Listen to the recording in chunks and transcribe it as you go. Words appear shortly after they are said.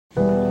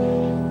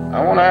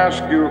I want to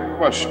ask you a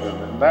question,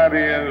 and that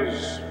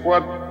is,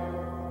 what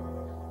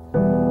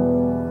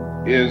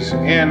is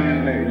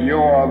in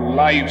your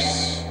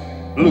life's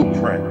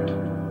blueprint?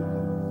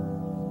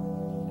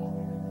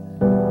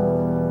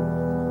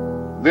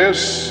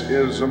 This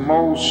is the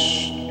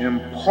most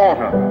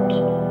important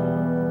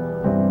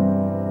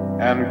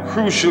and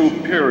crucial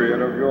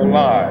period of your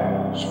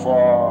lives,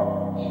 for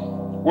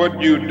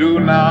what you do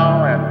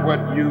now and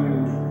what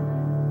you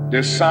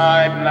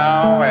decide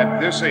now at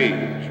this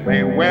age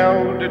may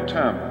well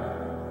determine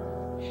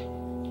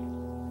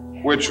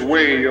which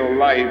way your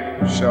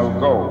life shall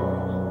go.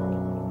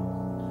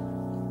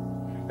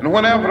 And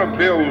whenever a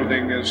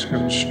building is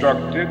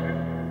constructed,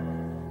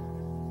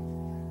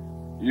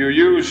 you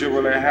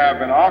usually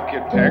have an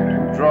architect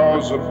who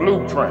draws a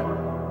blueprint.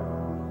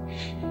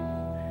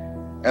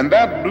 And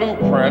that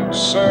blueprint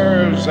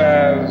serves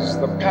as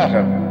the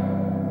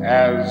pattern,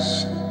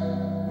 as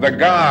the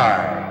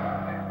guide,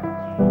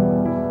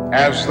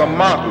 as the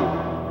model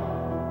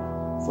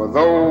for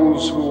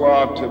those who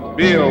are to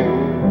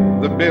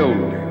build the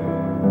building.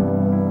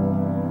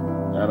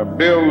 And a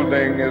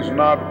building is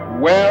not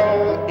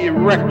well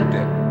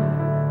erected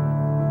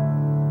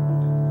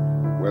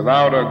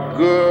without a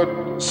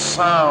good,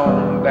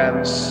 sound,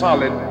 and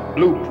solid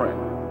blueprint.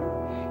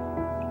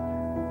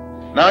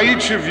 Now,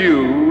 each of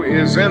you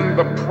is in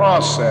the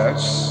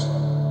process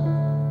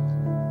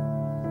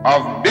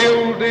of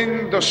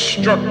building the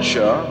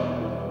structure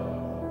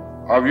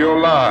of your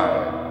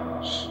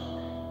lives.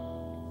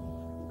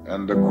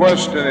 And the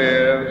question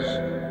is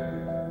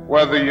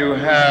whether you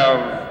have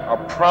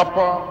a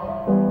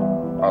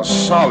proper, a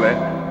solid,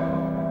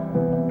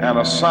 and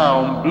a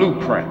sound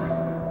blueprint.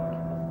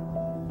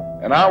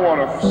 And I want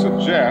to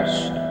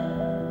suggest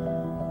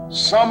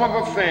some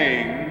of the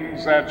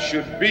things that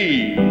should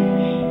be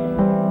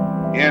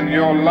in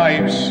your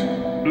life's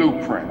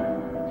blueprint.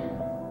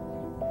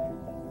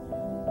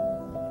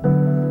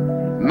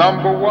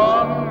 Number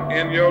one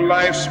in your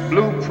life's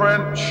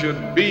blueprint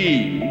should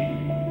be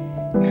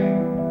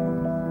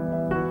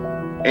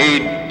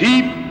a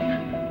deep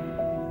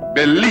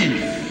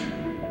belief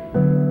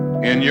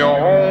in your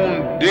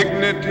own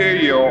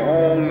dignity, your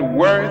own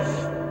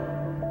worth,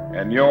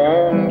 and your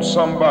own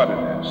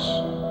somebodyness.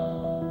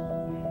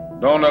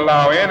 Don't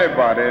allow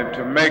anybody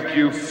to make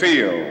you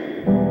feel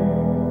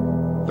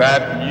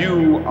that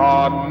you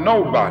are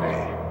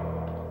nobody.